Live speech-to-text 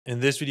In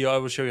this video, I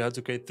will show you how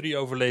to create 3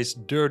 overlays: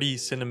 dirty,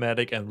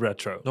 cinematic, and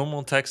retro.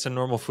 Normal text and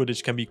normal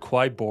footage can be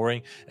quite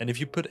boring, and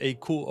if you put a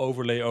cool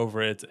overlay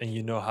over it and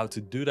you know how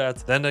to do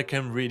that, then that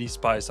can really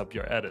spice up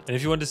your edit. And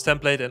if you want this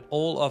template and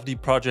all of the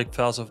project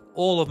files of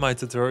all of my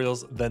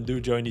tutorials, then do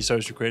join the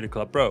Social Creator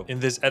Club Pro. In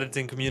this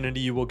editing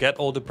community, you will get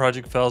all the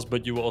project files,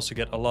 but you will also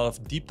get a lot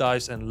of deep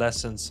dives and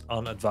lessons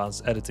on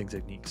advanced editing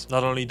techniques.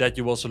 Not only that,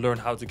 you will also learn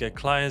how to get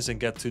clients and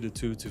get to the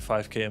 2 to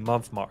 5K a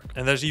month mark.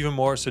 And there's even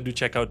more, so do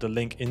check out the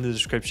link in the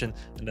description.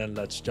 And then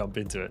let's jump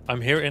into it. I'm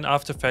here in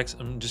After Effects.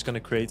 I'm just going to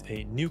create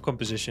a new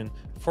composition,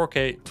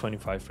 4K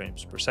 25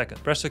 frames per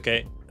second. Press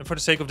OK. And for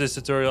the sake of this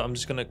tutorial, I'm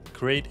just going to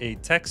create a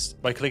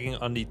text by clicking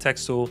on the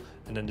text tool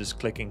and then just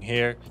clicking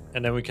here.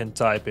 And then we can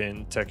type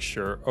in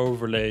texture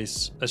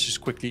overlays. Let's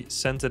just quickly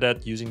center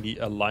that using the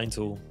align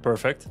tool.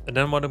 Perfect. And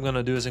then what I'm going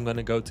to do is I'm going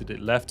to go to the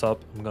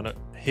laptop. I'm going to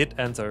hit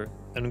enter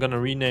and I'm going to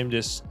rename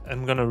this.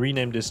 I'm going to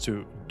rename this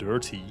to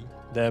dirty.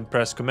 Then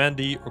press Command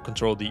D or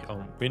Control D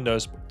on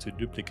Windows to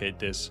duplicate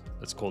this.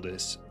 Let's call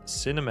this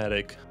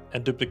cinematic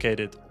and duplicate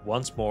it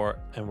once more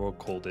and we'll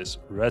call this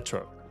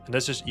retro. And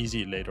that's just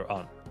easy later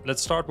on.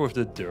 Let's start with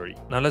the dirty.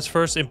 Now let's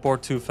first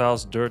import 2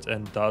 files, dirt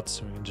and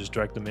dots. We can just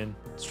drag them in,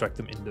 extract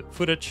them in the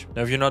footage.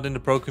 Now if you're not in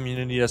the pro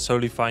community, that's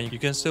totally fine. You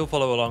can still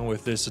follow along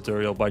with this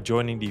tutorial by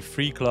joining the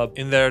free club.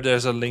 In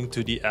there's a link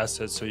to the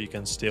assets so you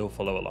can still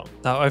follow along.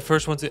 Now I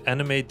first want to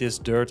animate this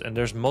dirt and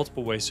there's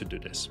multiple ways to do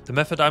this. The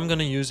method I'm going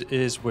to use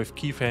is with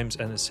keyframes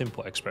and a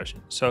simple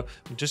expression. So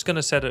I'm just going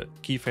to set a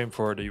keyframe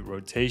for the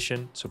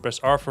rotation. So press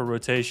R for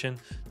rotation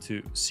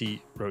to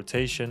see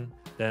rotation.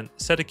 Then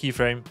set a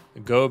keyframe,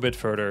 go a bit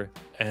further,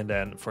 and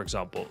then, for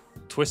example,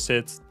 twist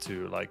it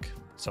to like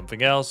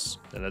something else.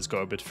 Then let's go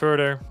a bit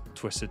further,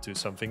 twist it to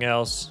something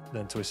else,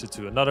 then twist it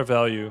to another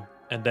value,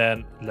 and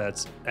then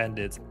let's end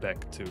it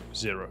back to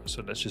 0.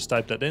 So let's just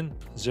type that in,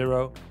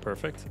 0,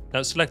 perfect.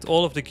 Now select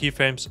all of the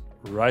keyframes,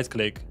 right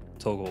click,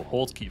 toggle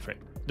hold keyframe.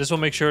 This will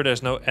make sure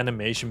there's no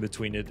animation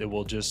between it. It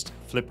will just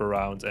flip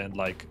around and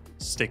like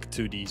stick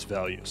to these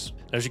values.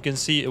 As you can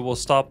see, it will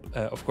stop.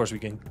 Of course, we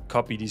can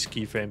copy these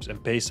keyframes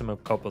and paste them a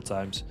couple of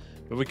times,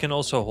 but we can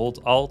also hold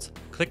Alt,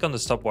 click on the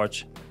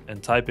stopwatch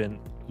and type in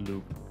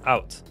loop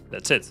out.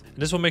 That's it. And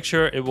this will make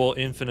sure it will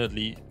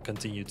infinitely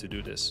continue to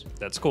do this.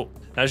 That's cool.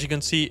 Now, as you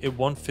can see, it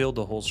won't fill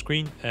the whole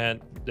screen,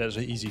 and there's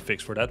an easy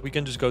fix for that. We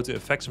can just go to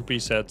effects and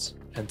presets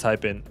and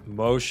type in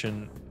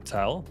motion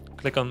tile.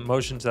 Click on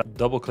motion tile,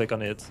 double click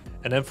on it,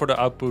 and then for the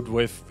output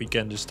width we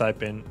can just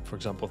type in, for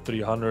example,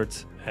 300,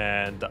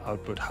 and the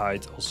output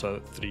height also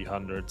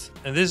 300.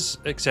 And this is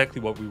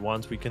exactly what we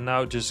want. We can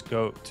now just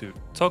go to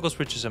toggle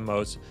switches and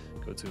modes,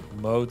 go to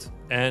mode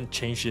and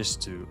change this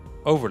to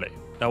overlay.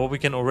 Now what we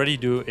can already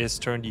do is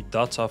turn the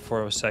dots off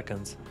for a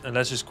second, and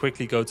let's just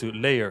quickly go to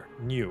layer,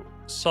 new,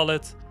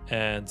 solid,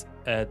 and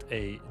add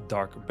a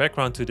dark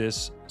background to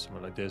this,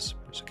 somewhere like this.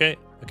 Press OK.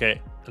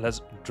 Okay, and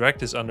let's drag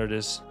this under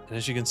this, and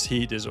as you can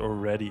see, this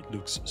already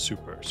looks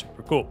super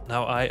cool.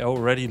 Now I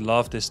already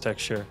love this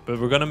texture, but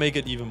we're gonna make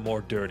it even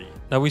more dirty.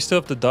 Now we still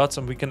have the dots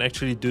and we can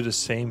actually do the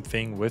same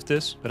thing with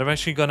this, but I'm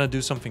actually gonna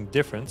do something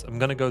different. I'm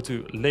gonna go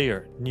to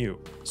layer, new,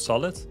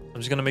 solid.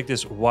 I'm just gonna make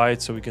this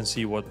white so we can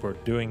see what we're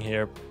doing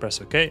here. Press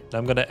OK. Now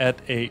I'm gonna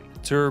add a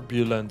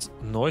turbulent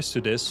noise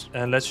to this,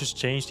 and let's just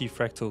change the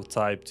fractal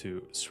type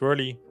to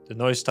swirly, the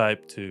noise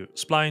type to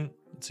spline.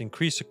 Let's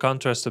increase the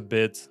contrast a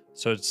bit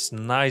so it's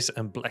nice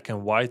and black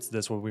and white.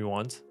 That's what we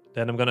want.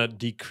 Then I'm gonna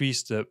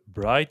decrease the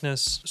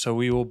brightness, so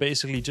we will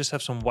basically just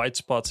have some white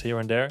spots here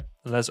and there.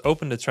 And let's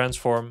open the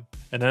transform,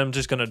 and then I'm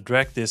just gonna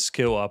drag this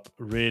scale up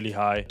really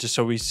high just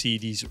so we see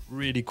these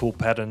really cool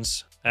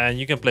patterns. And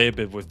you can play a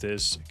bit with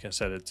this. You can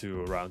set it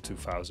to around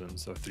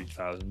 2000 or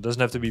 3000.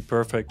 Doesn't have to be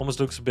perfect. Almost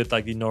looks a bit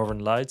like the Northern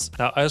Lights.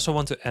 Now I also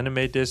want to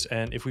animate this,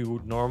 and if we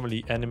would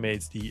normally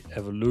animate the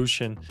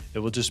evolution, it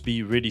will just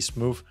be really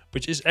smooth,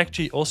 which is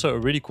actually also a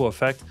really cool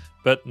effect,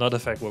 but not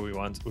effect what we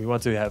want. We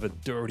want to have a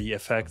dirty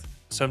effect.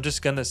 So I'm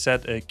just gonna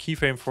set a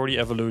keyframe for the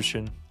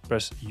evolution.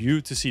 Press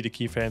U to see the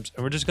keyframes,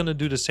 and we're just gonna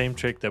do the same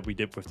trick that we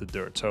did with the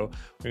dirt. So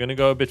we're gonna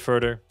go a bit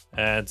further,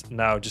 and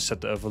now just set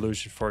the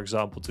evolution, for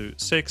example, to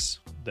 6.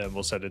 Then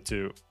we'll set it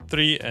to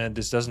 3, and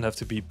this doesn't have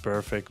to be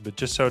perfect, but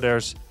just so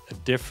there's a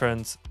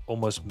different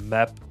almost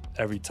map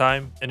every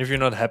time. And if you're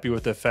not happy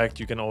with the effect,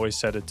 you can always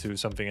set it to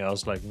something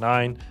else like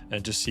 9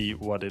 and just see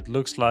what it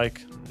looks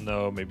like.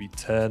 No, maybe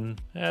 10.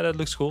 Yeah, that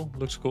looks cool.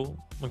 Looks cool.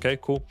 Okay,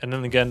 cool. And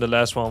then again, the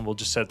last one we'll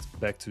just set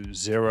back to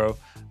 0.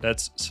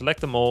 Let's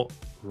select them all,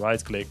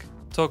 right click,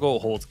 toggle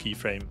hold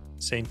keyframe,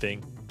 same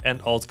thing,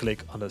 and alt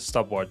click on the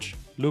stopwatch,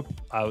 loop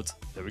out.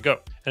 There we go.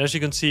 And as you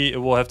can see, it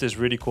will have this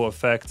really cool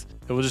effect.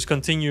 It will just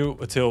continue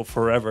until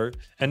forever.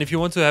 And if you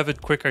want to have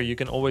it quicker, you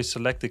can always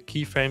select the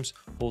keyframes,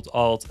 hold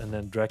alt, and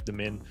then drag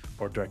them in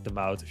or drag them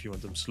out if you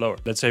want them slower.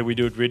 Let's say we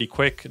do it really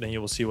quick, then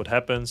you will see what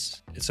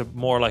happens. It's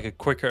more like a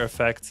quicker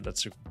effect.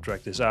 Let's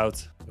drag this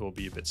out. It will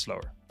be a bit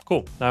slower.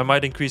 Cool. Now I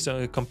might increase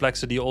the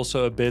complexity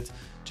also a bit,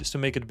 just to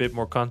make it a bit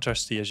more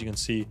contrasty. As you can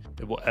see,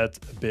 it will add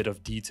a bit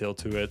of detail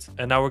to it.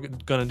 And now we're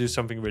gonna do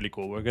something really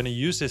cool. We're gonna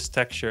use this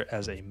texture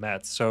as a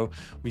matte. So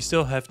we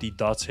still have the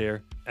dots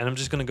here, and I'm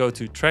just gonna go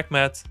to track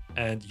matte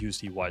and use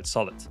the white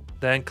solid.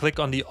 Then click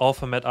on the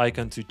alpha matte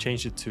icon to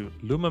change it to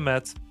luma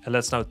matte, and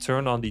let's now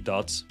turn on the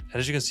dots.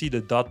 And as you can see,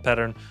 the dot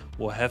pattern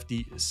will have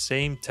the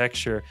same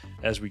texture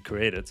as we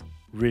created.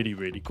 Really,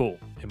 really cool,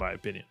 in my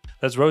opinion.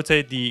 Let's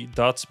rotate the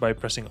dots by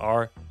pressing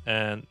R,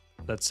 and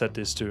let's set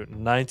this to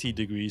 90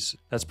 degrees.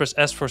 Let's press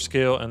S for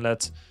scale, and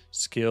let's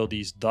scale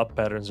these dot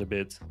patterns a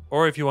bit.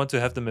 Or if you want to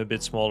have them a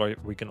bit smaller,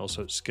 we can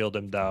also scale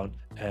them down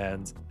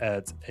and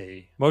add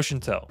a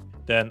motion tell.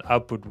 Then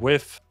output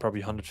width,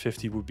 probably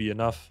 150 would be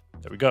enough.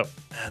 There we go.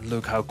 And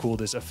look how cool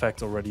this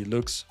effect already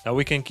looks. Now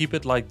we can keep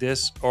it like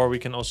this, or we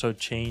can also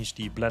change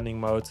the blending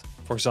mode.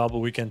 For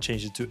example, we can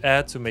change it to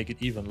add to make it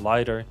even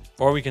lighter,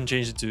 or we can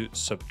change it to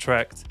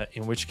subtract,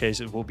 in which case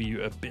it will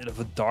be a bit of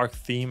a dark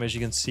theme. As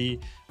you can see,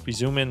 if we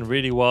zoom in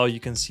really well, you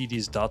can see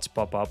these dots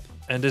pop up.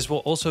 And this will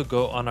also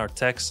go on our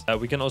text.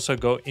 We can also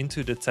go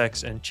into the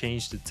text and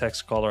change the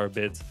text color a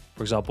bit.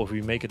 For example, if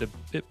we make it a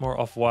bit more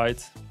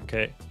off-white,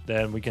 okay,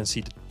 then we can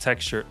see the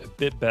texture a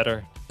bit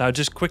better. Now I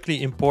just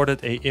quickly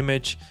imported an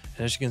image,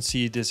 and as you can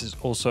see, this is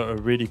also a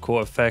really cool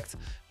effect.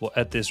 We'll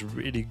add this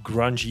really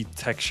grungy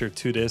texture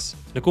to this.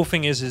 The cool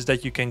thing is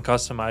that you can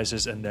customize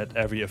this and that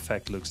every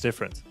effect looks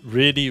different.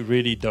 Really,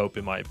 really dope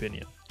in my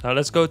opinion. Now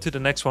let's go to the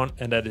next one,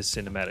 and that is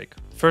cinematic.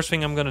 First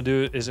thing I'm gonna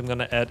do is I'm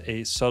gonna add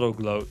a subtle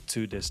glow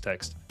to this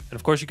text. And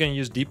of course you can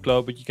use deep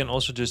glow, but you can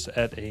also just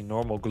add a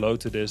normal glow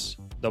to this.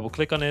 Double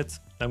click on it.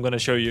 I'm gonna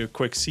show you a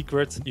quick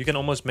secret. You can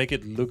almost make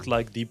it look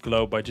like deep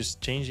glow by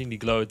just changing the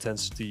glow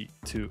intensity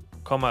to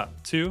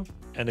 2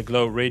 and the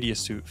glow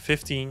radius to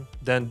 15.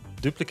 Then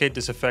duplicate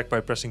this effect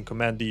by pressing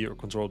Command D or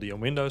Control D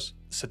on Windows.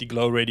 Set the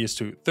glow radius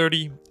to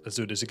 30. Let's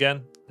do this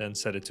again. Then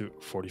set it to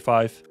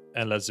 45.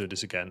 And let's do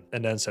this again,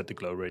 and then set the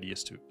glow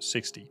radius to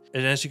 60.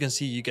 And as you can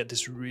see, you get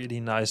this really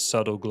nice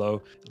subtle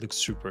glow. It looks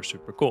super,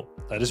 super cool.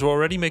 Now this will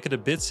already make it a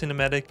bit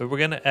cinematic, but we're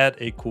gonna add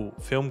a cool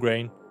film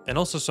grain and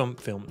also some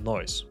film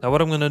noise. Now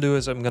what I'm gonna do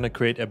is I'm gonna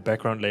create a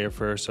background layer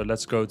first. So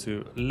let's go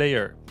to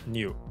Layer,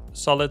 New,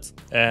 Solid,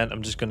 and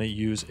I'm just gonna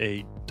use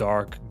a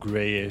dark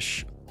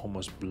grayish,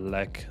 almost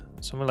black,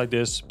 something like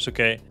this. It's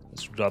okay.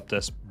 Let's drop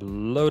this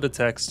below the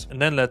text,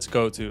 and then let's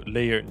go to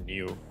Layer,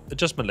 New,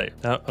 Adjustment Layer.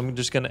 Now I'm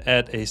just gonna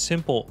add a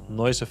simple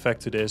noise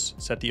effect to this.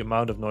 Set the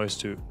amount of noise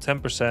to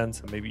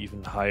 10%, maybe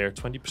even higher,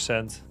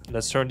 20%.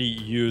 Let's turn the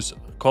use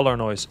color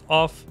noise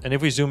off. And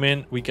if we zoom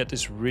in, we get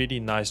this really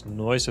nice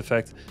noise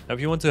effect. Now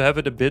if you want to have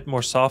it a bit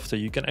more softer,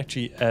 you can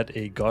actually add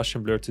a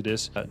Gaussian blur to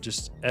this.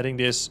 Just adding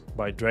this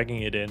by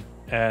dragging it in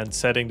and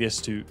setting this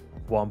to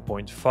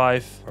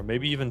 1.5 or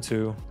maybe even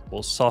 2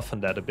 will soften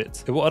that a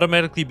bit. It will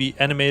automatically be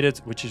animated,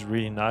 which is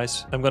really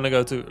nice. I'm gonna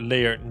go to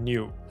Layer,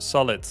 New,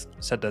 Solid,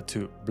 set that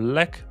to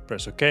black,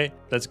 press OK.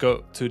 Let's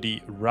go to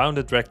the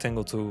rounded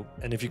rectangle tool,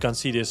 and if you can't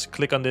see this,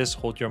 click on this,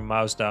 hold your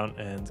mouse down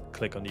and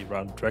click on the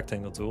rounded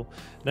rectangle tool.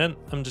 Then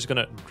I'm just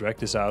gonna drag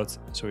this out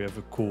so we have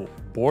a cool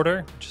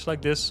border, just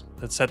like this.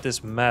 Let's set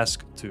this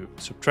mask to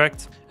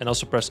subtract and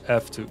also press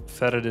F to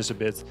feather this a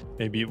bit,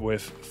 maybe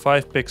with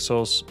 5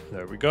 pixels.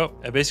 There we go.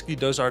 And basically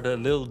those are the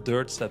little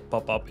dirts that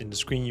pop up in the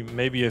screen.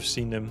 Maybe you've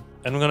seen them.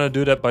 And I'm gonna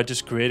do that by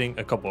just creating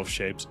a couple of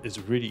shapes. It's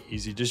really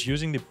easy. Just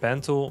using the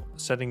pen tool,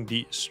 setting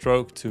the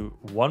stroke to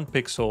 1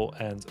 pixel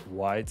and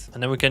white.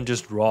 And then we can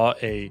just draw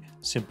a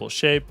simple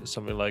shape,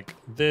 something like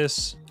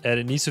this. And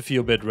it needs to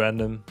feel a bit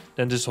random.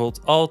 Then just hold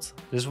Alt.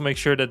 This will make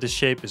sure that the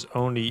shape is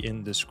only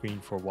in the screen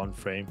for 1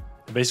 frame.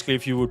 And basically,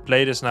 if you would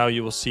play this now,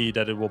 you will see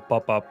that it will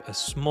pop up a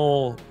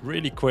small,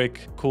 really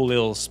quick, cool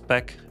little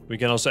speck. We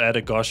can also add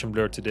a Gaussian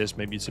blur to this.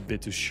 Maybe it's a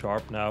bit too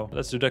sharp now.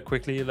 Let's do that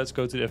quickly. Let's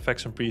go to the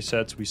effects and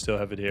presets. We still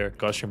have it here,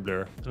 Gaussian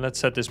blur. And let's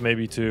set this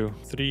maybe to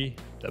 3.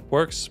 That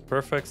works,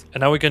 perfect. And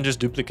now we can just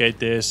duplicate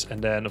this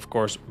and then of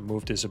course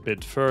move this a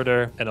bit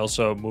further, and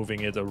also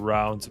moving it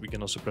around. We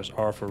can also press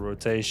R for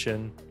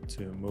rotation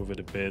to move it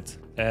a bit.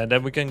 And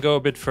then we can go a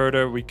bit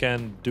further. We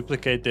can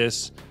duplicate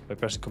this by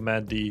pressing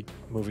Command D,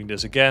 moving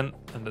this again.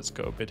 And let's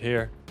go a bit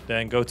here.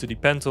 Then go to the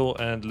pen tool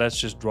and let's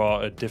just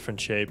draw a different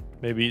shape.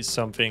 Maybe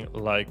something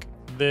like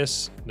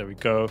this. There we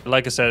go.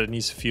 Like I said, it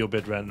needs to feel a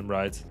bit random,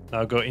 right?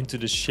 Now go into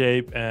the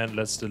shape and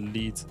let's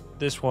delete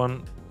this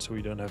one so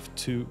we don't have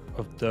 2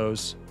 of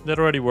those. That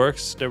already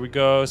works. There we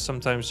go.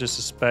 Sometimes just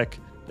a speck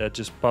that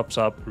just pops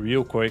up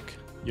real quick.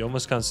 You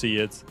almost can't see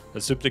it.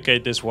 Let's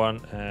duplicate this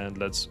one and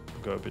let's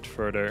go a bit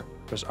further.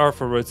 Press R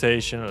for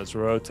rotation. Let's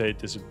rotate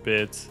this a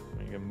bit.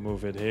 We can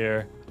move it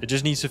here. It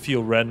just needs to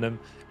feel random.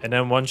 And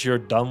then once you're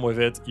done with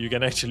it, you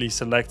can actually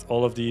select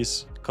all of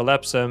these,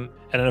 collapse them,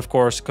 and then of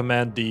course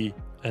Command D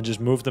and just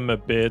move them a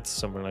bit,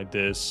 something like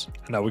this.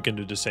 And now we can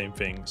do the same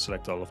thing,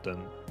 select all of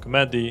them,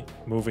 Command D,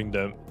 moving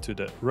them to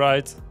the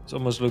right. It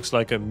almost looks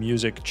like a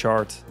music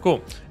chart.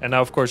 Cool. And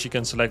now of course you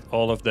can select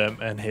all of them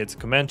and hit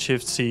Command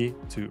Shift C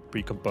to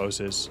pre-compose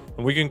this.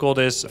 And we can call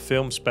this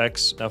film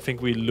specs. Now I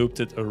think we looped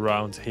it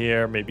around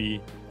here,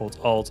 maybe hold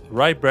Alt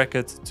right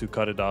bracket to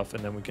cut it off,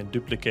 and then we can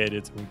duplicate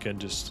it. We can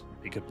just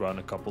make it run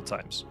a couple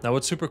times. Now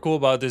what's super cool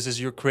about this is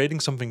you're creating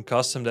something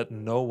custom that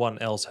no one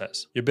else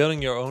has. You're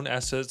building your own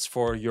assets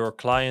for your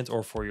client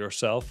or for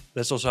yourself.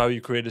 That's also how you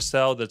create a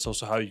style. That's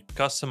also how you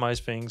customize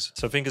things.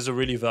 So I think it's a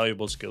really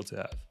valuable skill to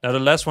have. Now the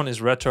last one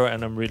is retro,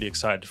 and I'm really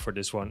excited for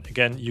this one.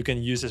 Again, you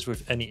can use this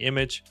with any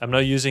image. I'm not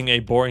using a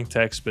boring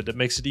text, but that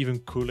makes it even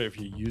cooler if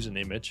you use an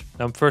image.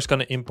 Now I'm first going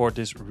to import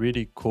this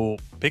really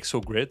cool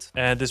pixel grid,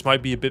 and this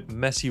might be a bit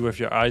messy with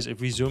your eyes. If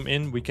we zoom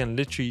in, we can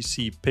literally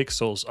see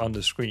pixels on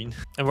the screen,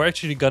 and we're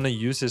actually gonna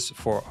use this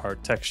for our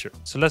texture.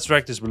 So let's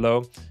drag this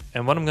below,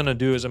 and what I'm gonna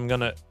do is I'm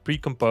gonna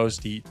pre-compose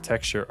the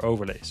texture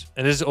overlays.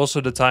 And this is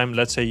also the time,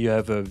 let's say you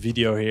have a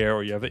video here,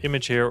 or you have an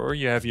image here, or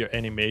you have your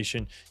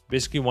animation. You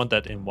basically want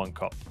that in one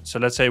cup. So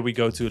let's say we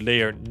go to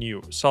layer,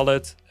 new,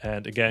 solid,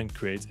 and again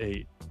create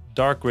a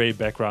dark gray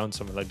background,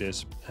 something like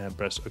this, and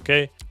press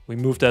OK. We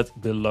move that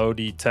below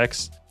the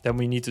text. Then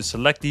we need to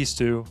select these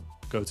two,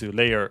 go to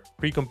layer,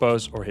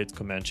 pre-compose, or hit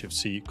Command Shift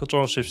C,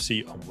 Control Shift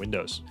C on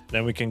Windows.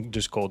 Then we can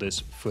just call this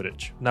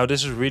footage. Now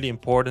this is really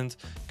important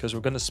because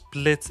we're going to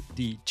split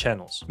the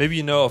channels. Maybe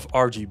you know of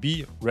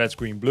RGB, red,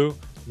 green, blue.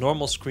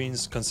 Normal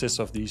screens consist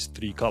of these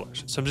three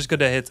colors. So I'm just going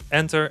to hit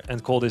enter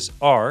and call this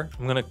R.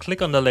 I'm going to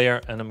click on the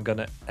layer and I'm going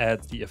to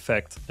add the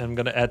effect. And I'm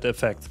going to add the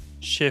effect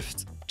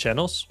Shift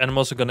Channels, and I'm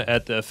also going to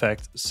add the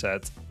effect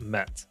Set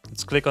Matte.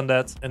 Let's click on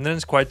that, and then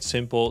it's quite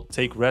simple.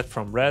 Take red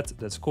from red,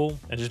 that's cool,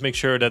 and just make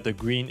sure that the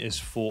green is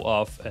full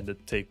off and the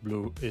take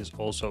blue is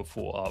also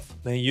full off.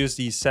 Then use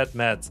the Set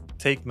Matte,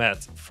 Take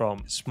Matte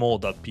from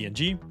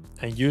small.png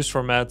and use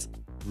for matte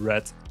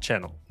red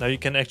channel. Now you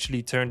can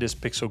actually turn this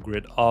pixel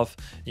grid off,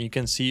 and you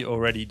can see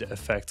already the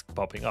effect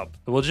popping up.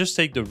 We'll just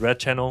take the red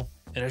channel,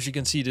 and as you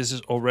can see, this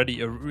is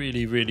already a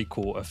really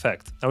cool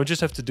effect. Now we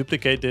just have to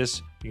duplicate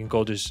this. You can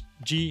call this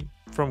G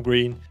from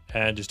green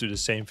and just do the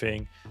same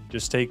thing.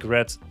 Just take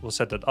red, we'll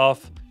set that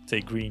off.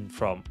 Take green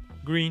from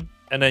green,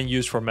 and then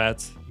use for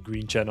matte,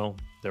 green channel.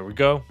 There we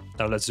go.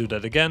 Now let's do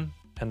that again.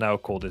 And now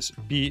call this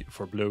B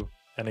for blue.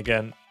 And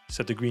again,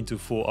 set the green to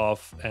full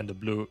off and the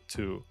blue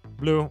to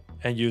blue,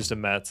 and use the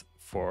matte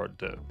for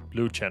the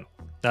blue channel.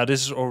 Now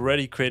this is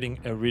already creating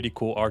a really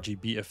cool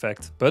RGB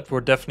effect, but we're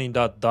definitely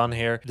not done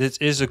here. This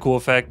is a cool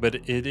effect, but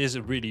it is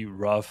really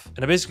rough.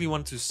 And I basically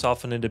want to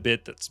soften it a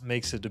bit. That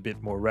makes it a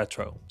bit more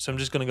retro. So I'm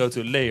just going to go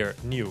to layer,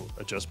 new,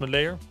 adjustment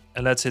layer,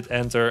 and let's hit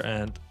enter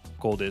and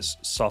call this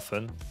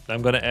soften.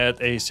 I'm going to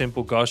add a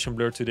simple Gaussian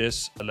blur to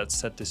this. Let's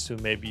set this to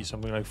maybe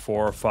something like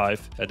 4 or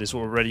 5. This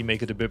will already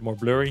make it a bit more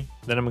blurry.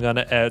 Then I'm going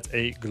to add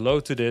a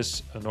glow to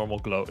this. A normal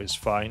glow is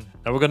fine.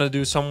 Now we're going to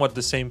do somewhat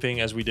the same thing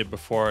as we did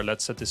before.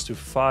 Let's set this to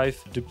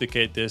 5.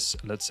 Duplicate this.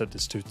 Let's set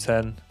this to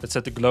 10. Let's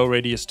set the glow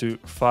radius to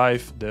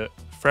 5. The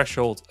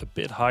threshold a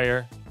bit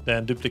higher.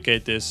 Then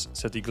duplicate this.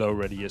 Set the glow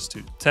radius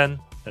to 10.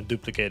 And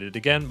duplicate it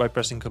again by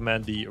pressing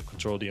Command D or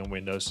Control D on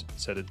Windows.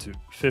 Set it to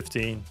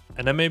 15.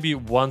 And then maybe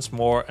once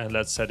more, and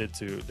let's set it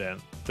to then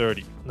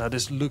 30. Now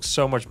this looks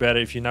so much better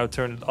if you now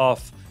turn it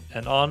off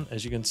and on.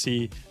 As you can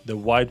see, the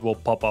white will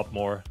pop up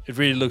more. It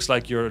really looks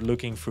like you're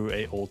looking through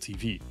a old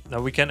TV.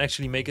 Now we can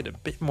actually make it a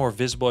bit more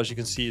visible. As you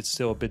can see, it's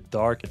still a bit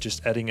dark.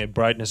 Just adding a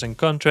brightness and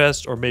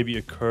contrast, or maybe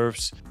a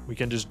curves. We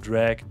can just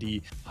drag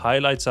the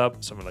highlights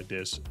up, something like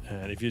this.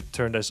 And if you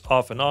turn this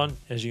off and on,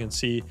 as you can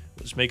see,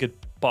 let's make it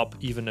pop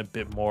even a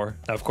bit more.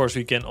 Now of course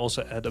we can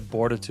also add a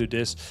border to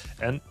this,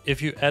 and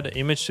if you add an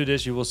image to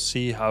this, you will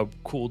see how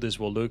cool this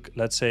will look.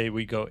 Let's say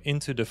we go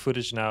into the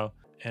footage now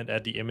and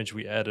add the image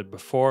we added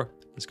before.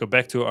 Let's go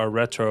back to our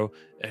retro.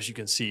 As you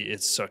can see,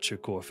 it's such a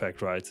cool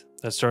effect, right?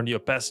 Let's turn the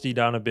opacity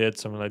down a bit,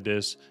 something like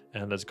this.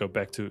 And let's go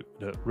back to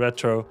the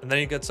retro. And then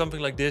you get something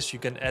like this. You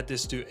can add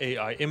this to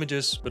AI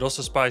images, but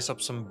also spice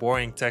up some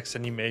boring text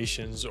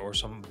animations or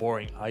some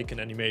boring icon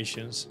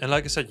animations. And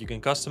like I said, you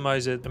can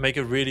customize it and make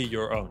it really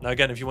your own. Now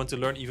again, if you want to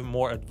learn even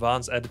more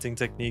advanced editing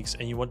techniques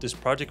and you want this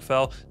project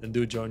file, then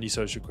do join the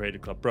Social Creator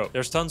Club Pro.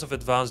 There's tons of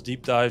advanced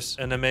deep dives,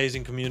 an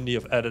amazing community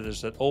of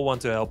editors that all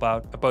want to help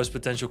out. I post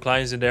potential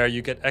clients in there.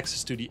 You get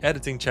access to the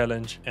editing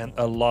challenge and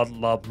a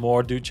lot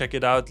more. Do check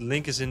it out.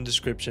 Link is in the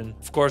description.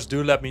 Of course,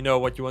 do let me know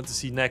what you want to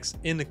see next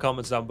in the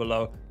comments down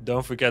below.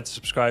 Don't forget to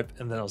subscribe,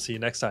 and then I'll see you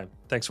next time.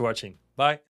 Thanks for watching. Bye.